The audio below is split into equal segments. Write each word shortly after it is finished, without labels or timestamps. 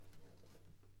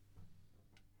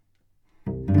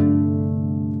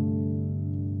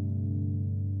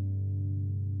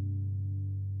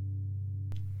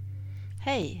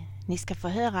Ni ska få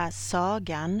höra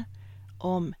sagan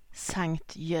om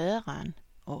Sankt Göran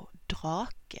och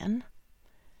draken.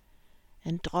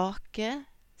 En drake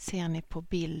ser ni på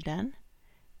bilden.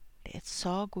 Det är ett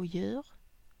sagodjur,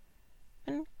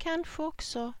 men kanske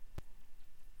också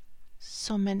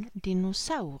som en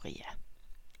dinosaurie.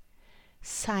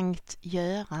 Sankt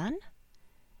Göran,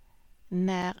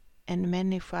 när en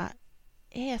människa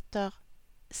heter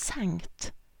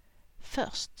Sankt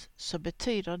först, så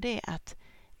betyder det att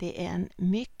det är en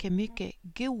mycket, mycket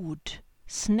god,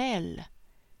 snäll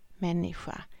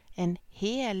människa. En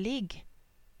helig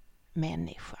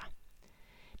människa.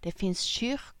 Det finns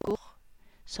kyrkor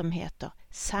som heter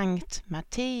Sankt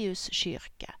Matteus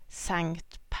kyrka,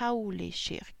 Sankt Pauli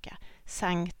kyrka,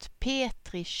 Sankt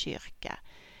Petri kyrka.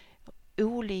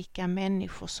 Olika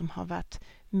människor som har varit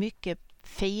mycket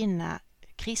fina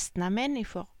kristna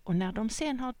människor, och när de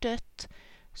sen har dött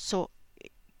så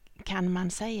kan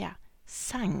man säga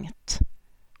sankt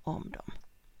om dem.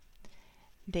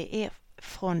 Det är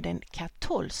från den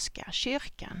katolska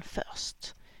kyrkan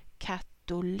först,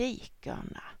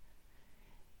 katolikerna,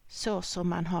 så som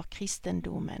man har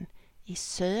kristendomen i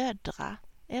södra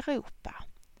Europa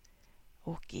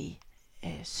och i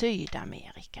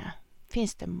Sydamerika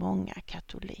finns det många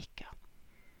katoliker.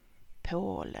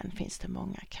 Polen finns det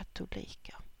många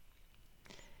katoliker.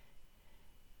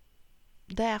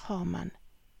 Där har man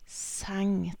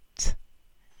sankt,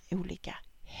 olika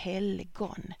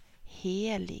helgon,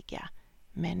 heliga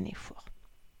människor.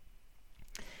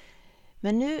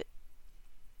 Men nu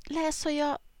läser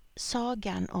jag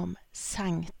sagan om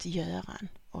Sankt Göran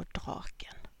och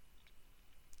draken.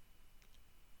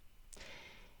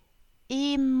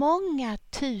 I många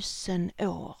tusen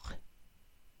år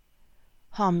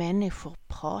har människor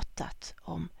pratat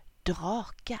om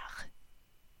drakar.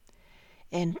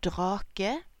 En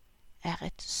drake är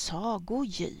ett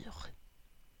sagodjur.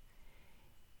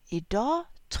 Idag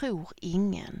tror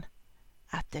ingen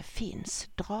att det finns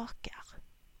drakar.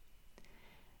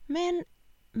 Men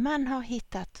man har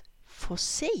hittat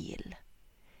fossil,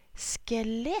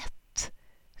 skelett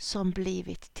som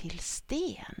blivit till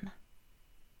sten.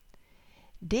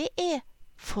 Det är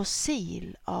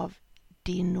fossil av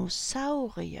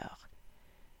dinosaurier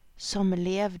som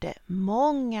levde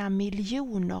många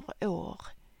miljoner år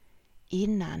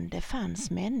innan det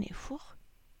fanns människor.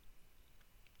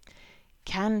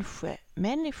 Kanske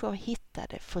människor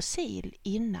hittade fossil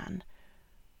innan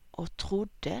och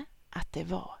trodde att det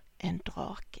var en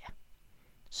drake.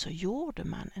 Så gjorde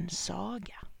man en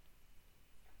saga.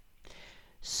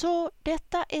 Så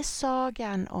detta är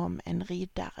sagan om en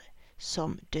riddare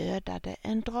som dödade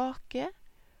en drake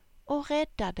och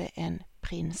räddade en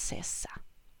prinsessa.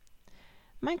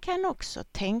 Man kan också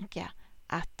tänka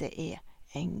att det är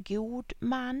en god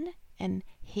man, en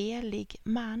helig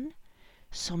man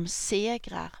som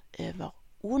segrar över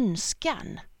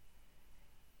ondskan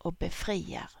och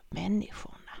befriar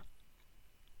människorna.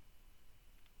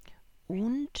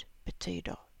 Ond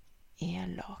betyder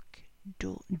elak,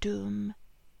 dum,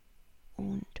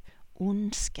 ond.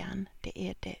 Ondskan, det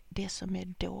är det som är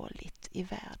dåligt i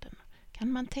världen.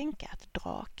 Kan man tänka att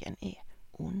draken är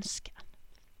ondskan?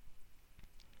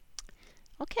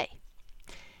 Okej.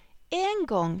 En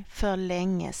gång för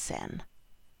länge sedan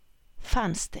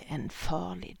fanns det en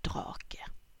farlig drake.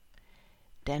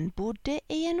 Den bodde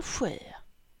i en sjö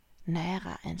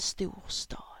nära en stor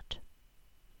stad.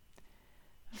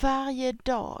 Varje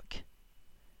dag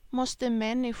måste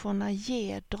människorna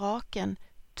ge draken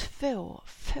 2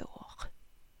 får.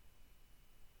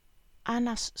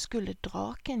 Annars skulle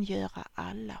draken göra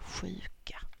alla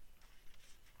sjuka.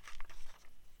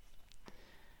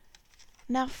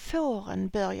 När fåren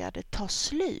började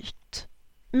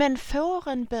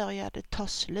ta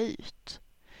slut,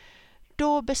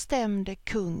 då bestämde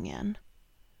kungen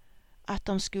att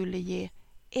de skulle ge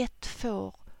 1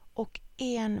 får och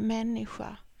 1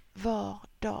 människa var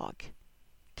dag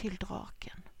till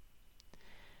draken.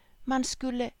 Man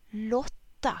skulle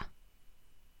lotta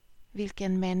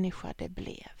vilken människa det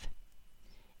blev.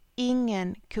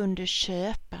 Ingen kunde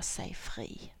köpa sig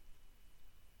fri.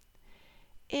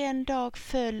 En dag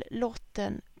föll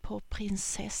lotten på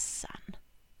prinsessan.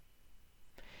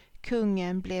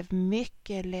 Kungen blev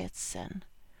mycket ledsen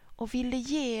och ville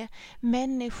ge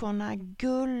människorna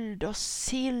guld och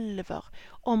silver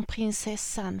om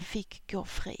prinsessan fick gå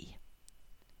fri.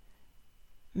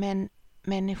 Men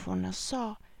människorna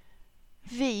sa: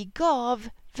 vi gav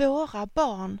våra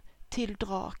barn till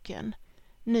draken.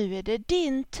 Nu är det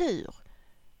din tur.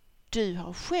 Du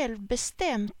har själv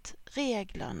bestämt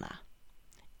reglerna.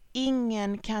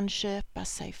 Ingen kan köpa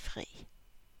sig fri.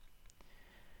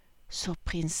 så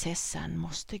prinsessan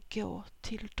måste gå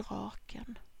till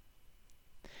draken.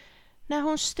 När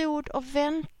hon stod och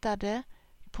väntade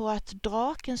på att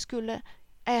draken skulle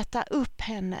äta upp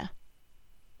henne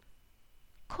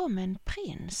kom en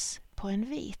prins på en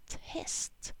vit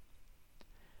häst.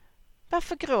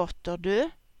 Varför gråter du?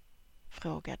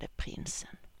 Frågade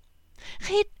prinsen.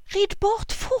 Rid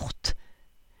bort fort!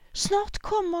 Snart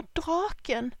kommer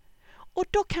draken och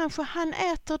då kanske han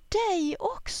äter dig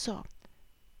också,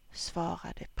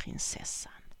 svarade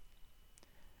prinsessan.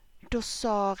 Då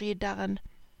sa riddaren,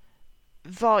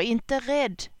 var inte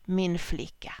rädd min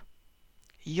flicka,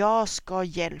 jag ska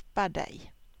hjälpa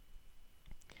dig.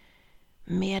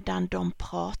 Medan de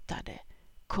pratade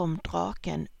kom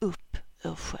draken upp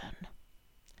ur sjön.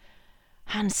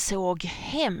 Han såg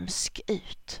hemsk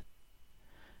ut.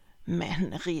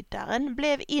 Men riddaren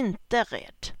blev inte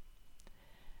rädd.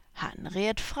 Han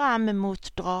red fram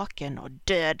mot draken och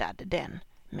dödade den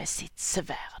med sitt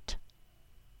svärd.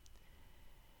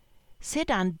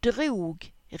 Sedan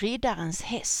drog riddarens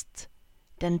häst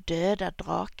den döda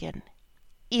draken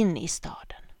in i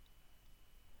staden.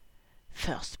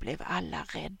 Först blev alla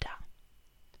rädda.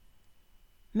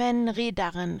 Men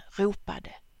riddaren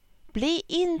ropade, bli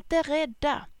inte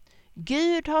rädda,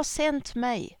 Gud har sänt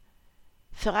mig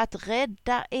för att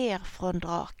rädda er från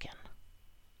draken.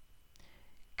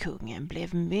 Kungen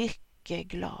blev mycket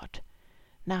glad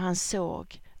när han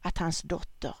såg att hans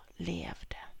dotter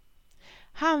levde.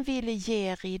 Han ville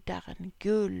ge riddaren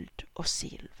guld och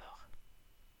silver.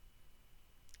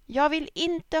 Jag vill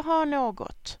inte ha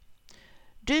något.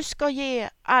 Du ska ge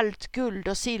allt guld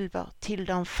och silver till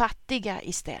de fattiga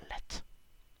istället,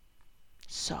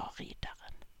 sa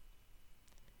riddaren.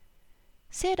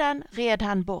 Sedan red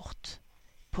han bort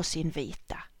på sin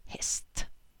vita häst.